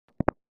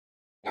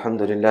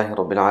الحمد لله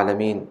رب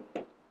العالمين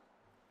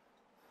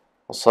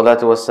والصلاة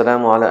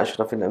والسلام على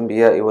أشرف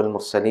الأنبياء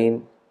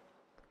والمرسلين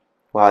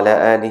وعلى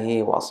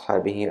آله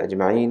وأصحابه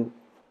أجمعين.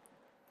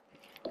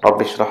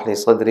 رب اشرح لي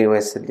صدري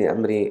ويسر لي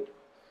أمري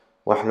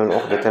واحلل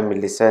عقدة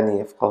من لساني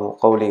يفقه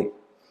قولي.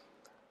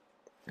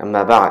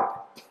 أما بعد.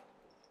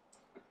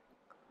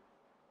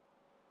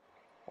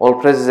 All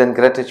praises and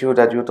gratitude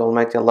are due to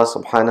Almighty Allah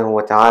subhanahu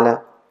wa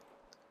ta'ala,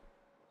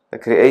 the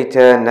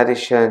creator,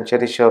 nourisher and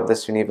cherisher of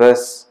this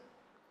universe.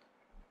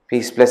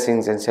 Peace,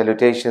 blessings and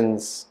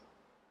salutations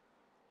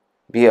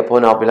be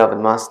upon our beloved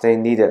master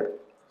and leader,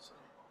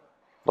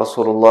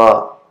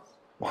 Rasulullah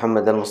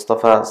Muhammad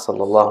al-Mustafa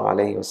sallallahu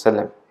alayhi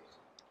wasallam.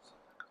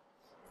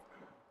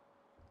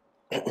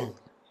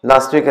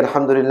 Last week,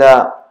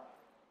 alhamdulillah,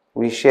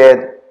 we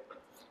shared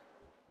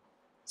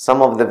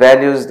some of the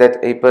values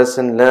that a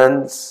person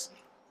learns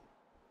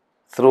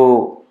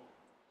through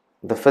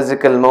the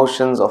physical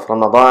motions of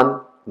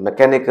Ramadan,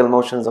 mechanical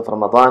motions of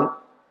Ramadan,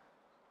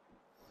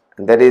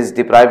 and that is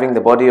depriving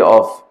the body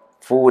of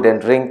food and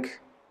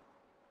drink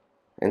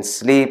and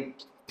sleep.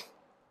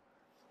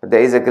 But there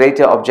is a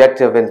greater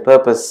objective and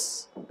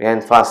purpose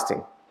behind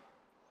fasting.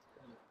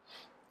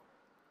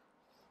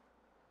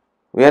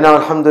 We are now,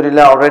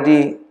 alhamdulillah,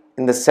 already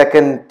in the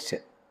second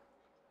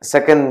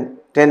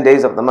 10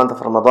 days of the month of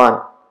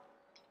Ramadan.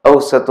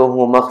 أَوْسَطُهُ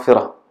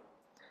مَغْفِرَةٌ,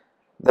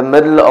 the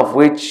middle of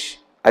which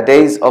are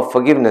days of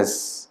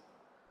forgiveness.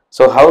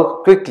 So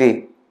how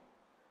quickly,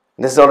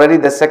 this is already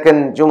the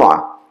second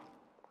Jum'ah,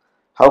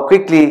 how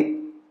quickly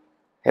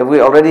have we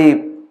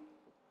already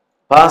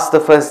passed the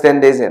first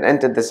 10 days and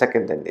entered the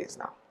second 10 days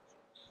now.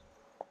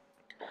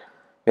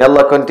 May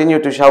Allah continue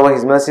to shower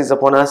His mercies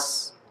upon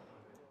us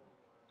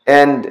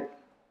and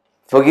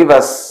forgive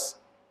us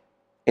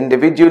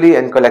individually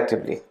and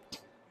collectively.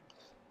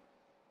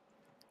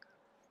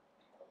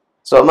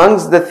 So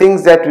amongst the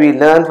things that we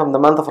learn from the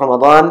month of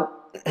Ramadan,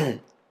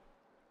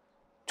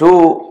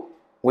 two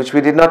which we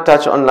did not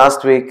touch on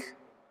last week,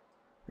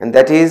 and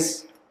that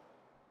is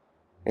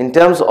in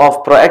terms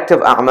of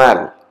proactive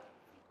a'mal.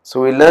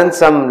 So we learned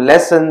some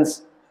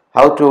lessons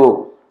how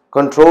to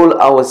control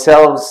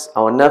ourselves,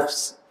 our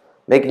nafs,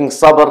 making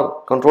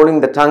sabr, controlling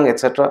the tongue,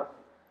 etc.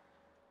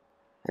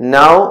 And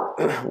now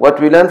what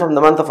we learn from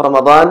the month of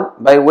Ramadan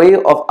by way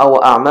of our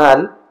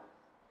a'mal,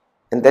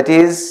 and that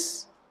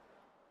is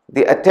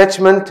the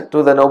attachment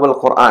to the noble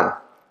Quran,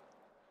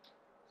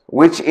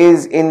 which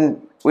is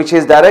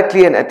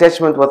directly an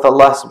attachment with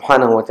Allah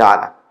subhanahu wa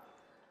ta'ala.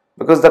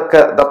 Because the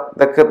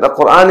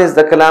Quran is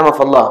the kalam of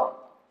Allah.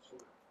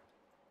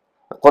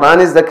 The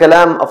Quran is the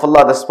kalam of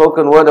Allah, the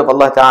spoken word of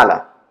Allah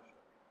ta'ala.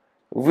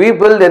 We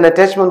build an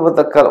attachment with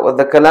the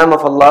kalam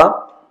of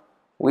Allah.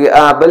 We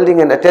are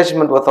building an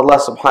attachment with Allah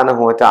subhanahu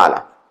wa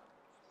ta'ala.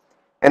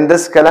 And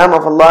this kalam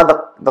of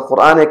Allah, the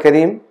Quran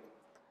Kareem,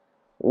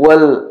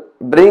 will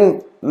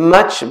bring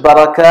much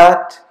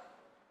barakat,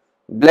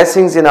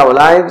 blessings in our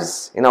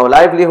lives, in our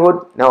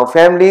livelihood, in our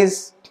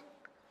families,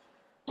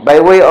 by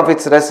way of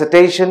its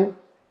recitation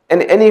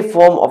and any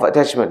form of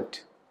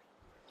attachment.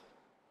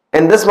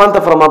 And this month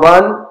of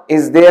Ramadan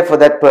is there for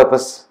that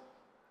purpose.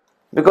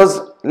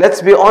 Because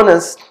let's be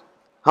honest,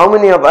 how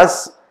many of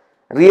us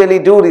really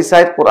do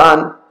recite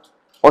Quran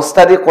or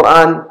study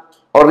Quran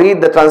or read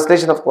the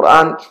translation of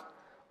Quran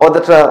or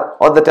the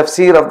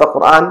tafsir of the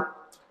Quran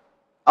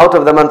out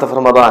of the month of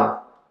Ramadan?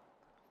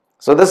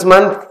 So this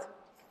month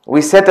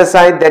we set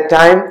aside that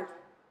time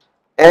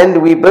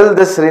and we build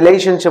this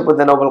relationship with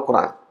the noble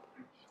Quran.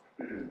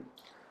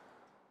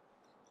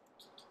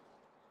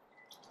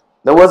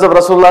 The words of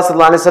Rasulullah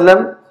sallallahu alaihi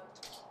wasallam,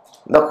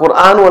 the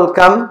Quran will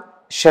come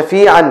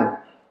shafi'an,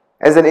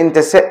 as an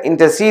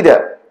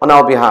interceder on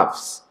our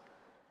behalves.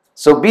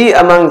 So be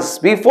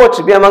amongst the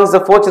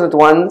fortunate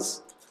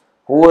ones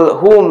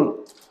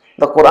whom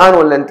the Quran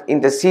will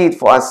intercede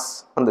for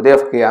us on the day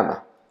of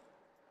Qiyamah.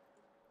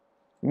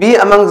 Be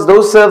amongst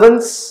those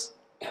servants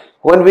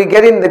when we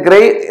get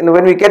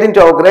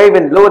into our grave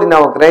and lowered in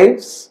our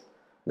graves,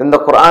 then the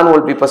Quran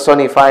will be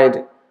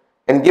personified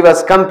and give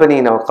us company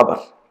in our qabr.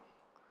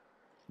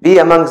 Be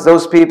amongst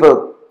those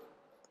people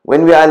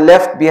when we are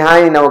left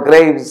behind in our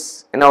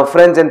graves and our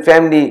friends and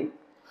family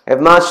have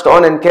marched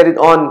on and carried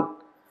on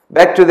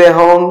back to their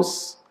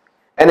homes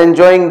and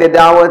enjoying their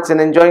da'wats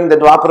and enjoying the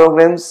dua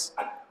programs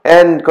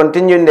and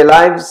continuing their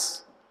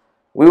lives.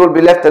 We will be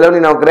left alone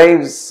in our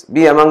graves.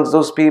 Be amongst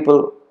those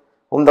people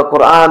whom the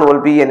Quran will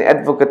be an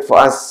advocate for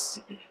us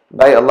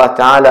by Allah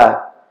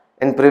Ta'ala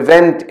and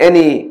prevent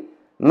any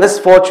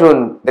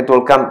misfortune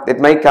that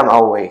may come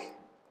our way.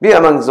 Be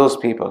amongst those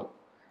people.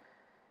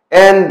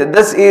 And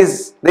this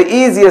is the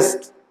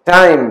easiest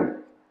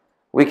time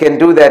we can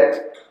do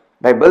that,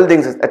 by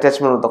building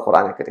attachment with the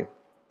Quran Kareem.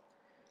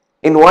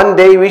 In one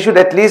day we should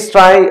at least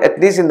try, at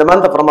least in the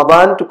month of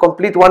Ramadan, to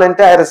complete one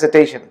entire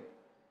recitation.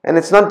 And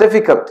it's not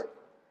difficult.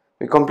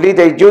 We complete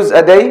a juz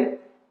a day,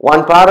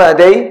 one para a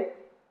day,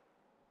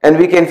 and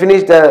we can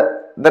finish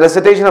the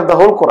recitation of the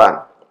whole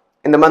Quran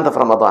in the month of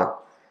Ramadan.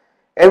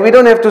 And we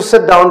don't have to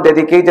sit down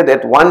dedicated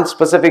at one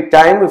specific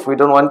time if we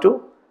don't want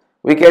to.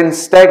 We can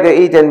stagger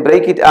it and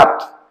break it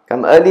up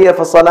Come earlier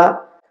for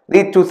salah,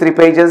 read 2-3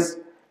 pages,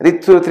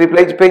 read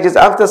 2-3 pages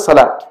after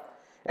salah.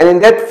 And in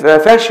that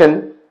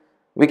fashion,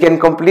 we can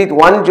complete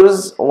one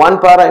juz,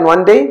 one para in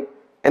one day,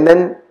 and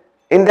then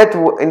in that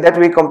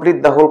way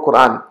complete the whole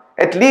Quran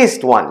at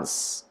least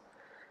once.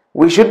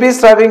 We should be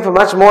striving for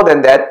much more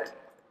than that,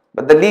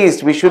 but the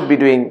least we should be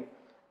doing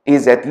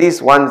is at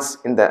least once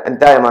in the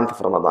entire month of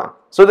Ramadan.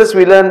 So this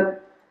we learn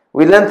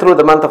through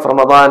the month of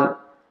Ramadan,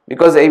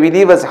 because a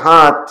believer's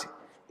heart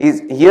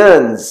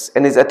yearns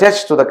and is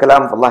attached to the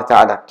kalam of Allah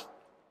Ta'ala.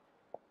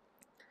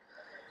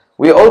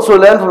 We also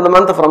learn from the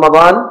month of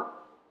Ramadan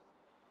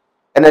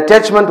an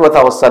attachment with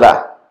our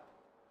salah.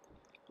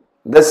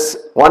 This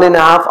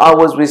 1.5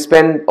 hours we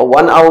spend, or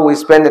 1 hour we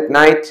spend at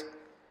night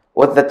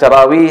with the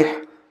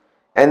Taraweeh,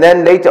 and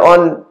then later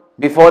on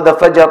before the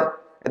Fajr,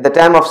 at the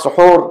time of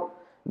Suhoor,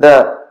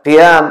 the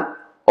Qiyam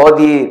or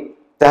the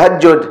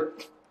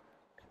Tahajjud.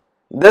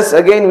 This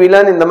again we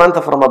learn in the month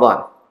of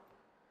Ramadan.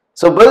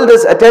 So build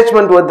this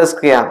attachment with this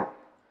Qiyam,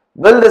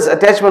 build this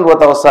attachment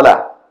with our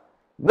Salah,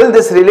 build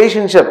this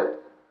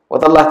relationship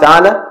with Allah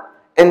Ta'ala,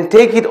 and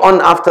take it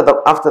on after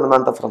the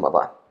month of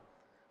Ramadan.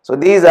 So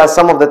these are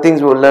some of the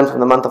things we will learn from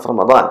the month of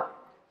Ramadan.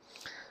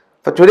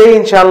 For today,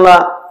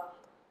 inshallah,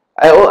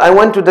 I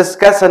want to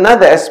discuss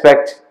another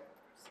aspect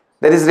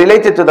that is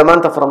related to the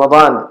month of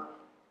Ramadan.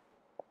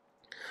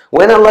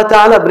 When Allah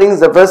Ta'ala brings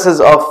the verses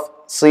of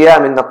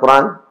Siyam in the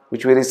Quran,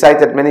 which we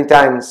recited many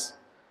times,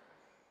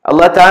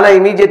 Allah Ta'ala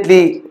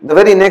immediately, the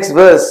very next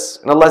verse,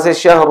 and Allah says,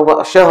 شَهْرُ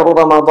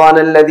رَمَضَانَ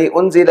الَّذِي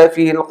أُنزِلَ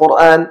فِيهِ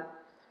الْقُرْآنِ.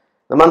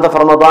 The month of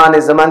Ramadan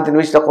is the month in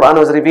which the Quran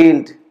was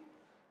revealed.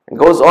 It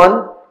goes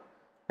on.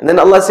 And then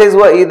Allah says,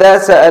 وَإِذَا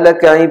سَأَلَكَ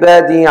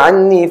عِبَادِي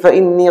عَنِّي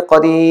فَإِنِّي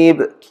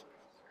قَرِيبٌ.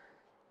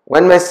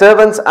 When my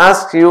servants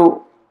ask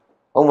you,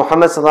 O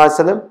Muhammad Sallallahu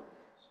Alaihi Wasallam,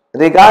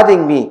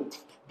 regarding me,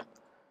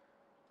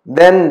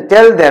 then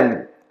tell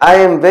them, I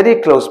am very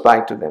close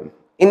by to them.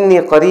 Inni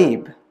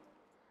qareeb.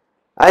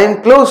 I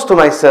am close to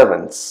my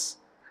servants.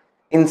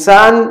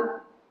 Insan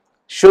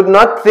should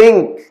not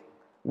think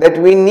that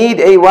we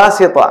need a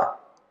wasita.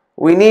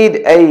 We need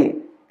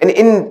an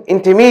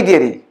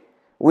intermediary.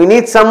 We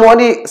need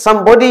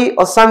somebody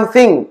or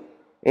something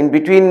in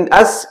between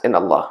us and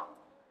Allah.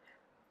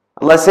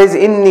 Allah says,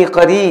 Inni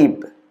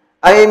qareeb.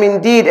 I am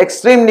indeed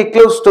extremely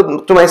close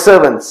to my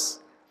servants,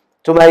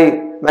 to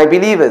my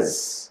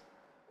believers.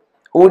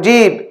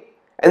 Ujib.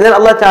 And then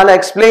Allah Ta'ala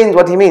explains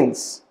what He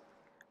means.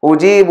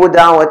 Ujibu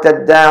da'wat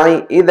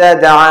ad-da'i idha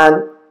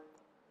da'an.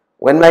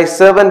 When my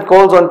servant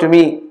calls unto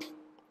me,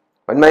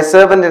 when my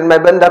servant and my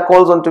banda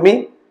calls unto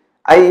me,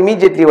 I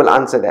immediately will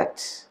answer that.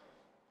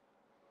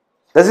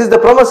 This is the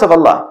promise of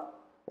Allah.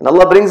 And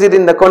Allah brings it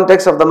in the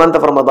context of the month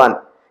of Ramadan.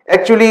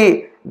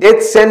 Actually,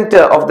 dead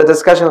center of the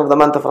discussion of the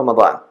month of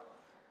Ramadan.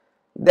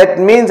 That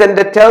means and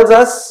that tells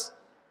us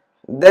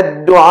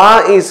that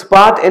dua is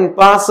part and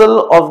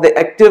parcel of the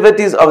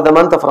activities of the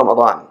month of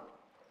Ramadan.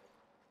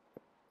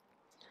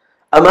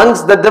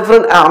 Amongst the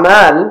different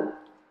a'mal,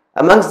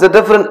 amongst the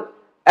different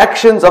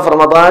actions of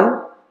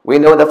Ramadan, we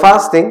know the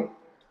fasting,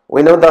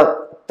 we know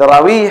the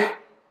Taraweeh,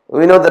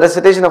 we know the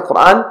recitation of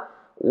Quran.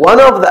 One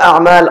of the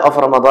a'mal of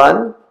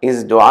Ramadan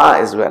is dua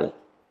as well.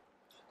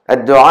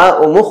 Ad-du'a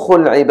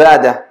mukhul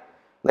ibadah.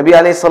 Nabi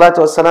alayhi salatu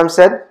wasalam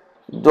said,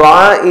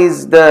 dua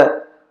is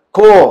the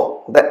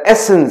core, the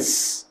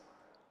essence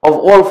of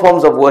all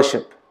forms of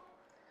worship.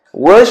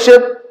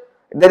 Worship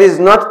that is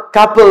not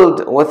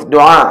coupled with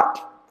dua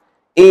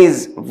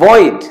is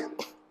void.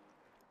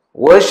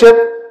 Worship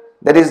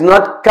that is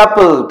not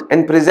coupled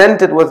and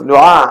presented with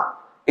dua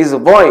is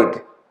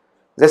void.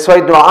 That's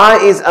why dua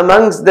is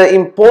amongst the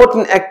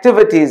important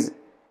activities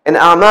and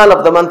a'mal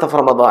of the month of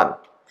Ramadan.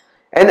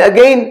 And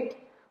again,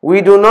 we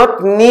do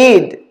not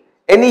need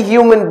any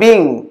human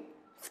being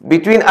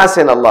between us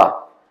and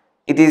Allah.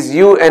 It is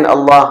you and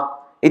Allah.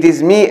 It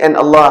is me and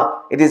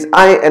Allah. It is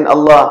I and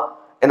Allah.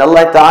 And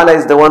Allah Ta'ala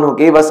is the one who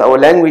gave us our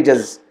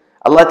languages.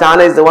 Allah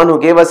Ta'ala is the one who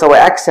gave us our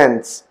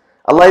accents.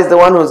 Allah is the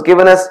one who has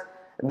given us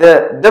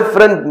the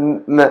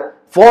different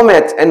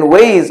formats and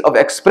ways of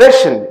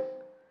expression.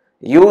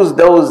 Use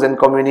those and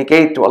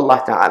communicate to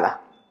Allah Ta'ala.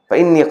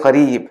 فَإِنِّي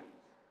قَرِيبٌ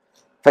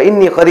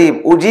فَإِنِّي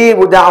قَرِيبٌ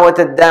أُجِيبُ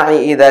دَعْوَةَ الدَّاعِ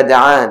إِذَا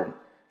دَعَانِ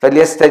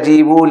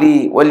فَلْيَسْتَجِيبُوا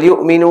لِي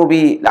وَلْيُؤْمِنُوا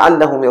بِي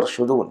لَعَلَّهُمْ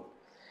يَرْشُدُونَ.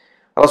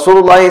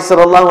 Rasulullah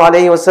sallallahu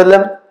alayhi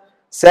wasallam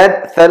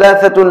said,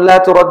 ثَلَاثَةٌ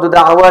لَا تُرَدُّ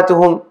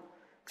دَعَوَاتُهُمْ.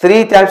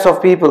 3 types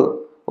of people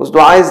whose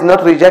dua is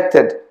not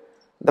rejected.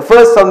 The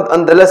first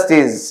on the list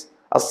is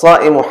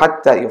الصَّائِمُ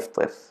حَتَّى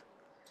يُفْطِرُ.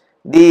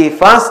 The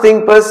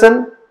fasting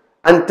person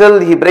until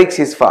he breaks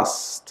his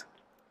fast.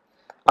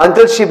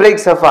 Until she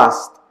breaks her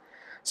fast.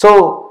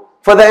 So,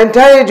 for the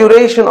entire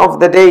duration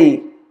of the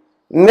day,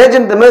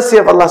 imagine the mercy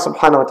of Allah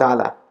subhanahu wa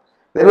ta'ala.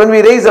 That when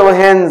we raise our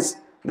hands,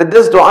 that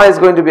this dua is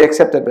going to be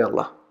accepted by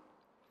Allah.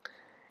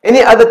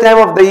 Any other time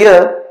of the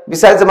year,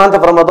 besides the month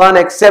of Ramadan,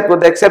 except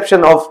with the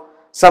exception of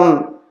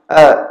some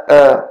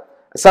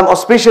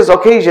auspicious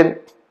occasion,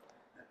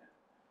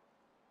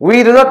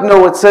 we do not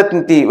know with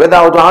certainty whether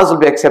our du'as will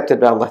be accepted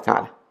by Allah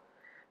Ta'ala.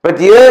 But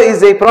here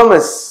is a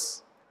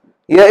promise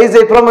Here is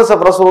a promise of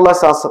Rasulullah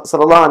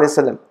sallallahu alaihi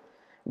wasallam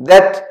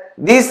that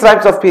these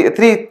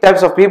three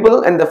types of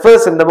people, and the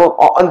first on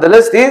the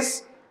list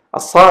is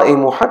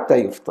as-sa'imu hatta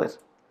yuftir,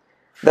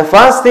 the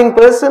fasting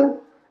person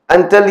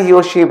until he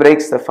or she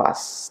breaks the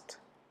fast.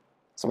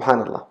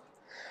 Subhanallah.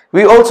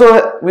 We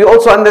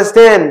also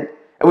understand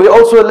and we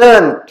also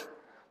learn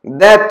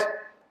that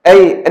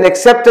an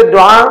accepted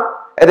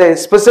dua at a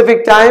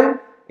specific time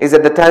is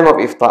at the time of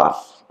iftar.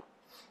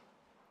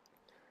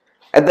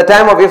 At the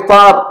time of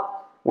iftar,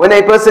 when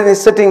a person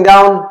is sitting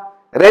down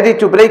ready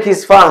to break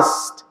his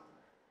fast,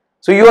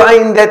 so you are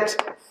in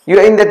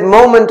that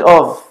moment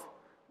of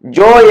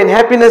joy and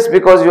happiness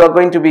because you are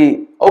going to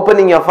be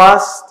opening your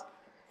fast,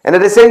 and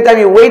at the same time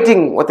you're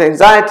waiting with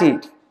anxiety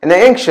and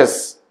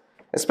anxious,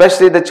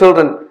 especially the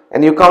children,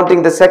 and you're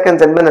counting the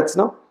seconds and minutes.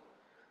 No,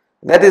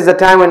 that is the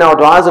time when our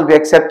du'as will be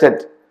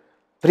accepted.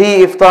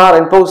 Pre-iftar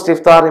and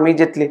post-iftar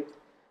immediately.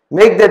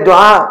 Make that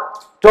dua.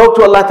 Talk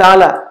to Allah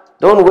Ta'ala.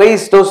 Don't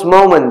waste those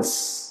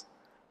moments.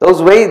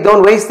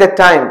 Don't waste that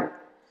time.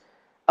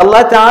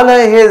 Allah Ta'ala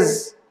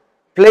has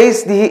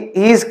placed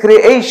His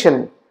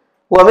creation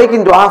who are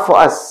making dua for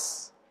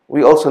us.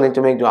 We also need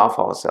to make dua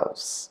for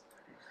ourselves.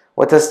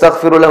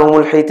 وَتَسْتَغْفِرُ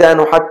لَهُمُ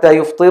الْحِيتَانُ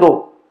حَتَّى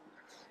يُفْطِرُوا.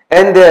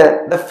 And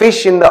the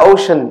fish in the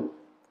ocean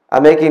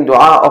are making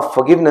dua of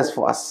forgiveness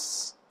for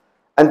us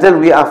until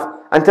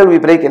we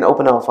break and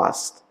open our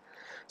fast.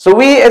 So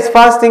we as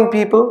fasting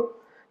people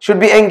should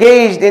be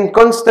engaged in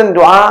constant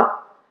dua,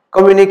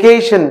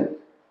 communication,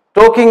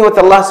 talking with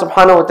Allah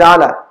subhanahu wa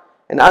ta'ala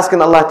and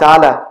asking Allah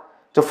ta'ala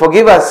to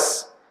forgive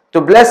us,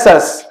 to bless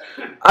us.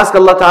 Ask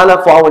Allah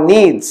ta'ala for our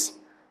needs,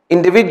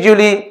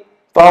 individually,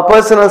 for our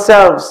personal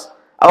selves,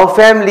 our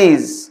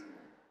families.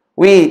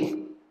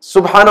 We,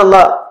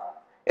 subhanallah,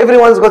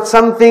 everyone's got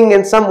something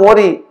and some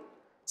worry,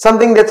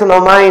 something that's on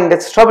our mind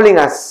that's troubling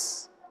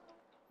us.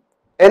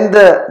 And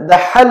the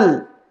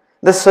hal,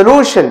 the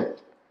solution,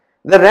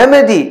 the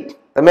remedy,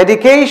 the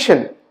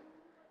medication,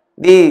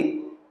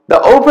 the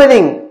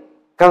opening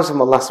comes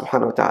from Allah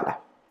subhanahu wa ta'ala.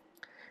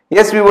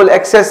 Yes, we will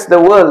access the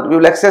world, we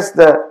will access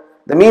the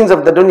means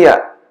of the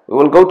dunya. We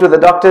will go to the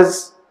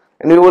doctors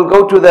and we will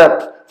go to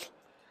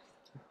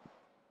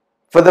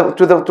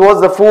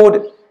towards the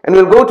food, and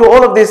we'll go to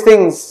all of these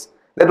things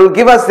that will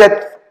give us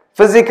that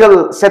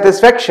physical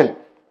satisfaction.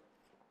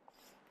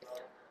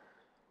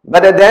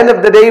 But at the end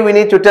of the day, we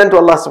need to turn to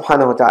Allah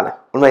subhanahu wa ta'ala,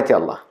 Almighty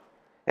Allah,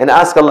 and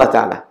ask Allah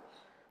ta'ala.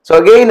 So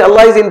again,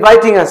 Allah is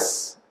inviting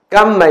us,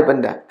 come my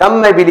banda,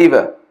 come my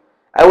believer,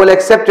 I will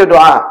accept your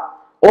dua.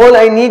 All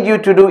I need you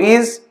to do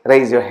is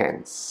raise your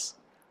hands.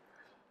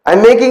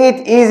 I'm making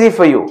it easy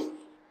for you.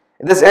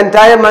 This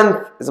entire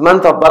month is a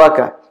month of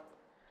barakah.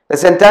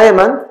 This entire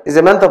month is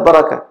a month of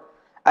barakah.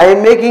 I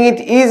am making it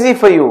easy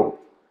for you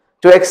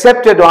to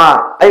accept your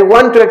dua. I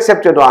want to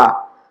accept your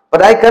dua,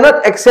 but I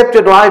cannot accept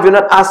your dua if you're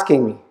not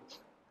asking me.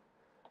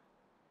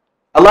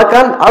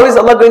 How is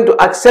Allah going to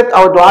accept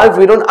our dua if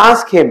we don't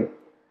ask Him?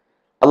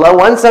 Allah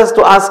wants us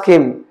to ask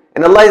Him,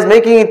 and Allah is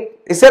making it.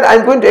 He said,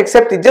 I'm going to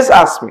accept it, just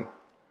ask me.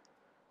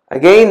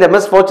 Again, the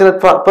most fortunate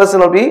person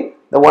will be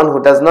the one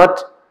who does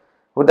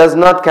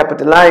not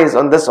capitalize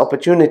on this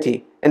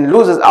opportunity and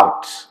loses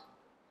out.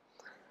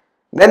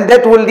 Then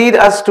that will lead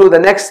us to the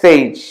next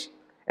stage.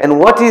 And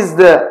what is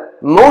the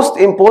most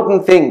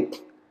important thing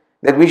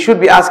that we should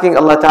be asking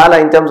Allah Ta'ala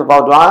in terms of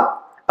our dua?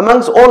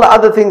 Amongst all the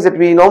other things that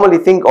we normally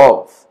think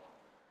of.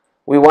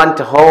 We want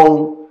a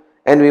home,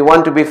 and we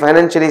want to be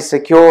financially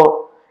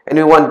secure, and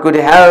we want good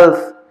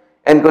health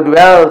and good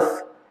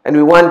wealth, and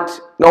we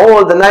want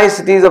all the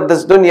niceties of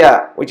this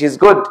dunya, which is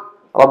good.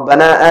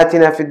 رَبَّنَا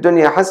آتِنَا فِي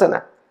الدُّنْيَا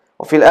حَسَنَةً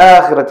وَفِي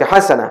الْآخِرَةِ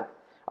حَسَنَةً.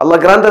 Allah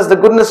grant us the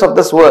goodness of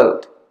this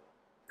world.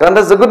 Grant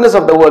us the goodness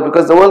of the world,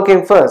 because the world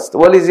came first. The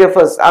world is here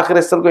first. Akhirah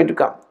is still going to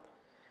come.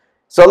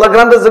 So Allah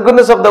grant us the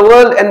goodness of the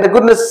world and the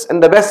goodness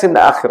and the best in the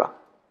akhirah.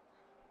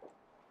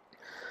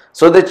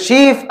 So the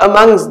chief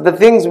amongst the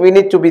things we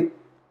need to be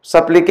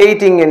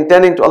supplicating and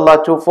turning to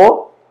Allah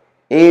for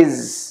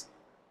is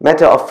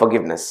matter of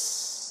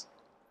forgiveness.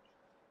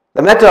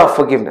 The matter of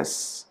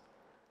forgiveness.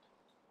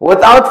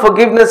 Without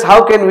forgiveness,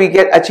 how can we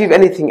achieve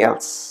anything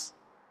else?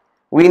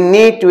 We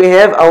need to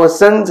have our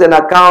sins and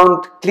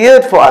account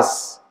cleared for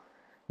us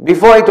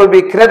before it will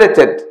be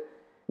credited,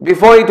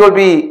 before it will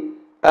be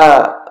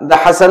the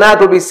hasanat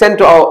will be sent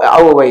to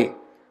our way.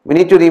 We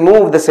need to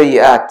remove the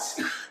sayyi'at.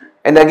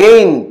 And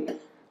again,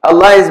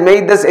 Allah has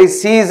made this a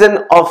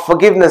season of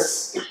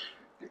forgiveness.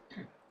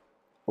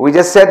 We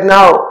just said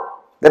now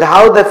that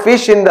how the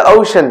fish in the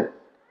ocean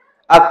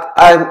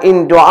are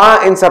in dua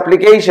and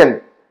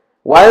supplication,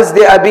 whilst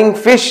they are being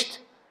fished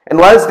and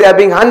whilst they are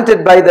being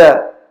hunted by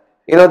the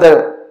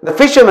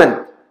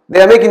fishermen,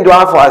 they are making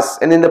dua for us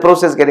and in the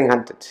process getting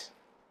hunted.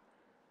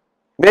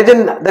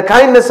 Imagine the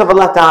kindness of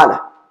Allah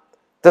Ta'ala.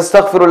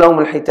 تَسْتَغْفِرُ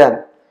لَهُمُ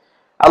الْحِيتَانِ.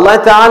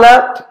 Allah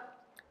Ta'ala,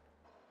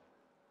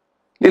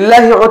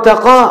 لِلَّهِ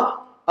عُتَقَاء.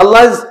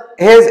 Allah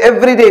has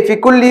every day, فِي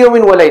كُلِّ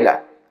يَوْمٍ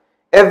وَلَيْلَةٍ.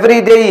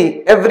 Every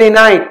day, every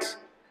night,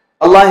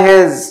 Allah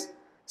has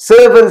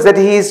servants that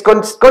He is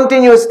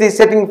continuously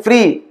setting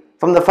free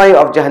from the fire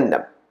of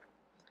Jahannam.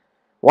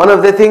 One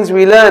of the things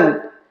we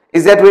learn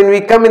is that when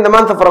we come in the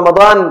month of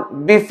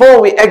Ramadan, before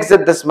we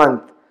exit this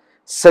month,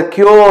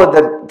 secure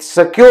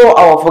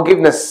our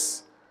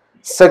forgiveness.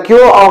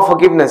 Secure our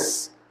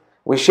forgiveness.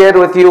 We shared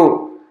with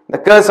you the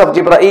curse of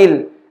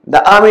Jibreel,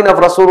 the Amin of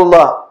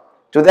Rasulullah,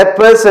 to that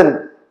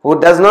person who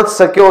does not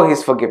secure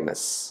his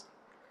forgiveness.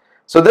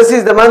 So this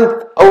is the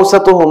month,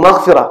 awsatuhu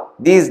maghfirah.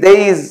 These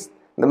days,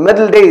 the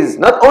middle days,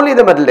 not only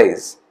the middle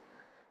days.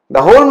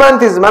 The whole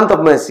month is the month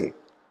of mercy.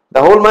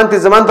 The whole month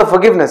is the month of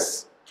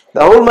forgiveness.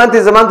 The whole month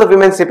is the month of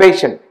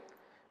emancipation.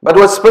 But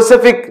with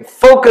specific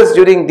focus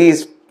during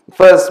these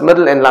first,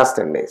 middle and last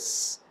 10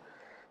 days.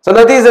 So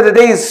now these are the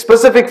days,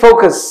 specific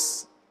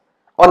focus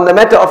on the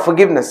matter of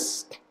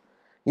forgiveness.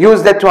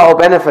 Use that to our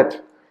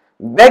benefit.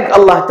 Beg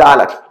Allah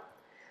Ta'ala.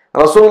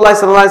 Rasulullah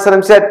Sallallahu Alaihi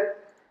Wasallam said,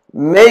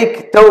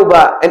 make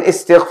tawbah and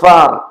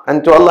istighfar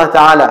unto Allah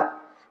Ta'ala.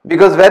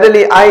 Because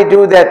verily I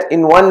do that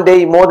in one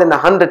day more than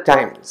 100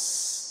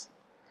 times.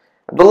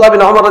 Abdullah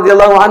bin Umar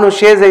radiallahu anhu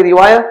shares a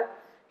riwayah.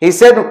 He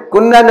said,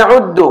 Kunna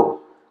na'uddu.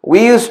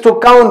 We used to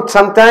count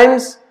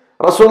sometimes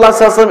Rasulullah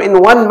Sallallahu Alaihi Wasallam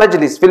in one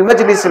majlis, fil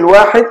majlis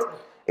al-wahid,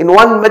 in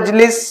one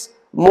majlis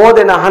more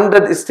than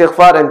 100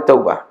 istighfar and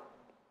tawbah.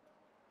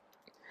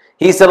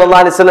 He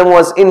Sallallahu Alaihi Wasallam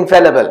was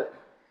infallible.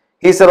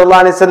 He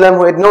Sallallahu Alaihi Wasallam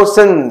who had no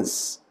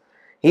sins.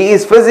 He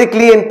is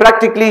physically and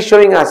practically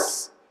showing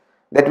us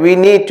that we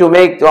need to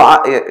make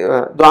dua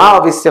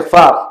of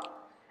istighfar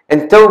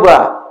and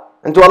tawbah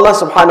unto Allah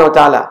subhanahu wa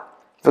ta'ala.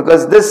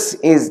 Because this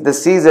is the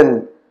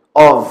season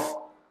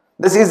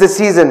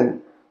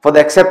for the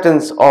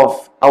acceptance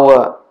of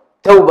our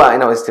tawbah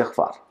and our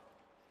istighfar.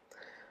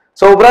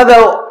 So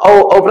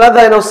brother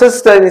and our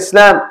sister in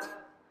Islam,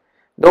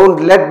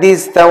 don't let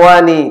these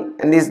thawani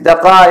and these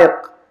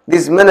daqaiq,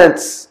 these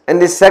minutes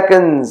and these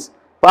seconds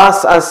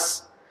pass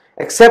us,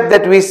 except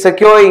that we're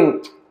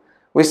securing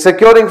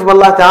from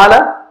Allah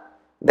Ta'ala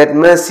that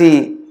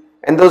mercy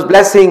and those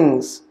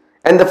blessings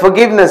and the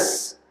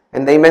forgiveness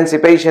and the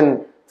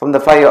emancipation from the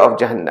fire of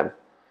Jahannam.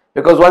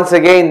 Because once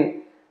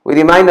again, we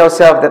remind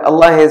ourselves that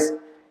Allah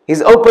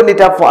He's opened it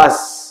up for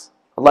us.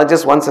 Allah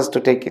just wants us to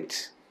take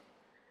it.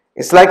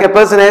 It's like a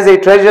person has a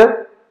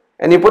treasure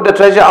and you put the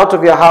treasure out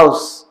of your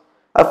house.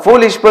 A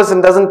foolish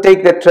person doesn't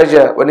take that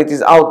treasure when it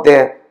is out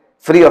there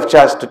free of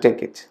charge to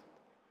take it.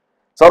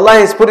 So Allah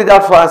has put it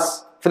out for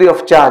us free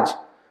of charge.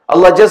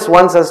 Allah just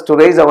wants us to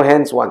raise our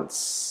hands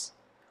once.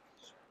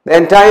 The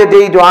entire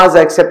day du'as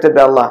are accepted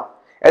by Allah.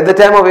 At the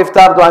time of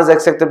iftar, du'as are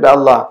accepted by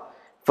Allah.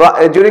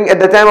 At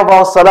the time of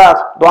our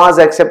salat, du'as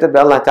are accepted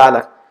by Allah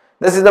Ta'ala.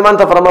 This is the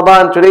month of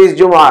Ramadan. Today is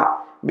Jum'ah.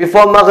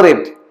 Before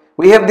Maghrib,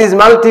 we have these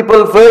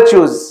multiple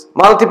virtues,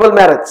 multiple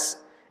merits.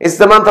 It's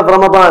the month of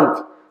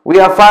Ramadan. We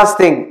are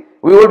fasting.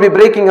 We will be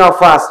breaking our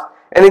fast.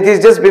 And it is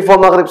just before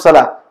Maghrib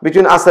Salah,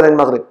 between Asr and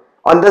Maghrib,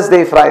 on this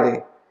day,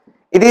 Friday.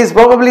 It is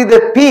probably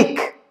the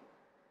peak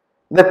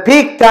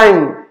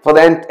time for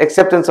the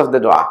acceptance of the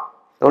dua.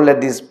 Don't let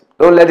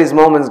these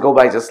moments go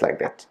by just like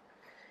that.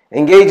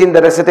 Engage in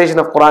the recitation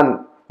of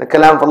Quran, the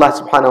kalam of Allah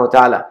subhanahu wa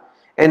ta'ala,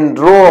 and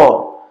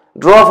draw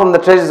from the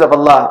treasures of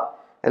Allah.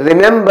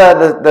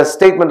 Remember the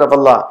statement of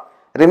Allah.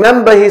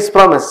 Remember His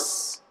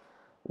promise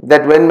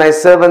that when my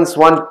servants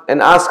want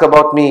and ask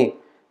about me,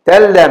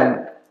 tell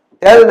them,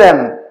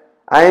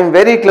 I am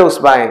very close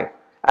by.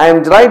 I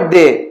am right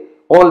there.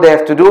 All they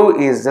have to do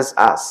is just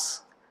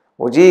ask.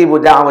 أُجِيبُ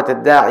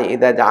دَعْوَةَ الدَّاعِ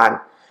إِذَا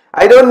دَعَانِ.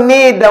 I don't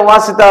need the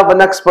wasita of a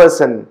next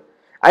person.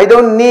 I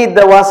don't need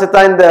the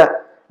wasita and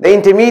the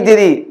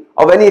intermediary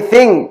of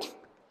anything.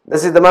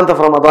 This is the month of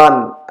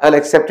Ramadan. I'll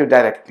accept you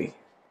directly.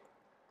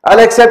 I'll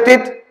accept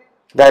it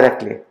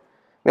directly.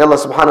 May Allah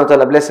subhanahu wa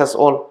ta'ala bless us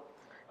all.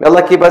 May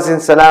Allah keep us in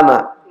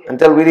salama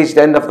until we reach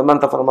the end of the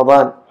month of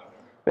Ramadan.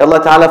 May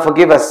Allah ta'ala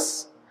forgive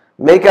us.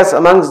 Make us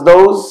amongst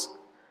those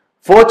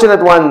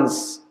fortunate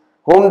ones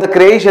whom the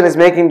creation is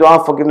making dua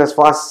of forgiveness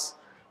for us,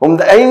 whom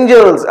the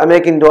angels are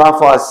making dua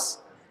for us,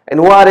 and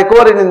who are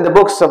recorded in the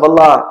books of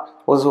Allah,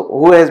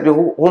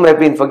 whom have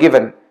been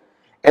forgiven.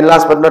 And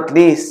last but not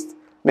least,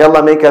 may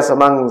Allah make us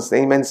amongst the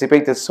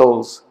emancipated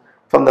souls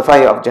from the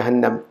fire of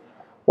Jahannam.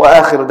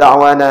 وآخر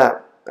دعوانا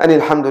أن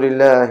الحمد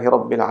لله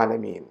رب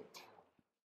العالمين.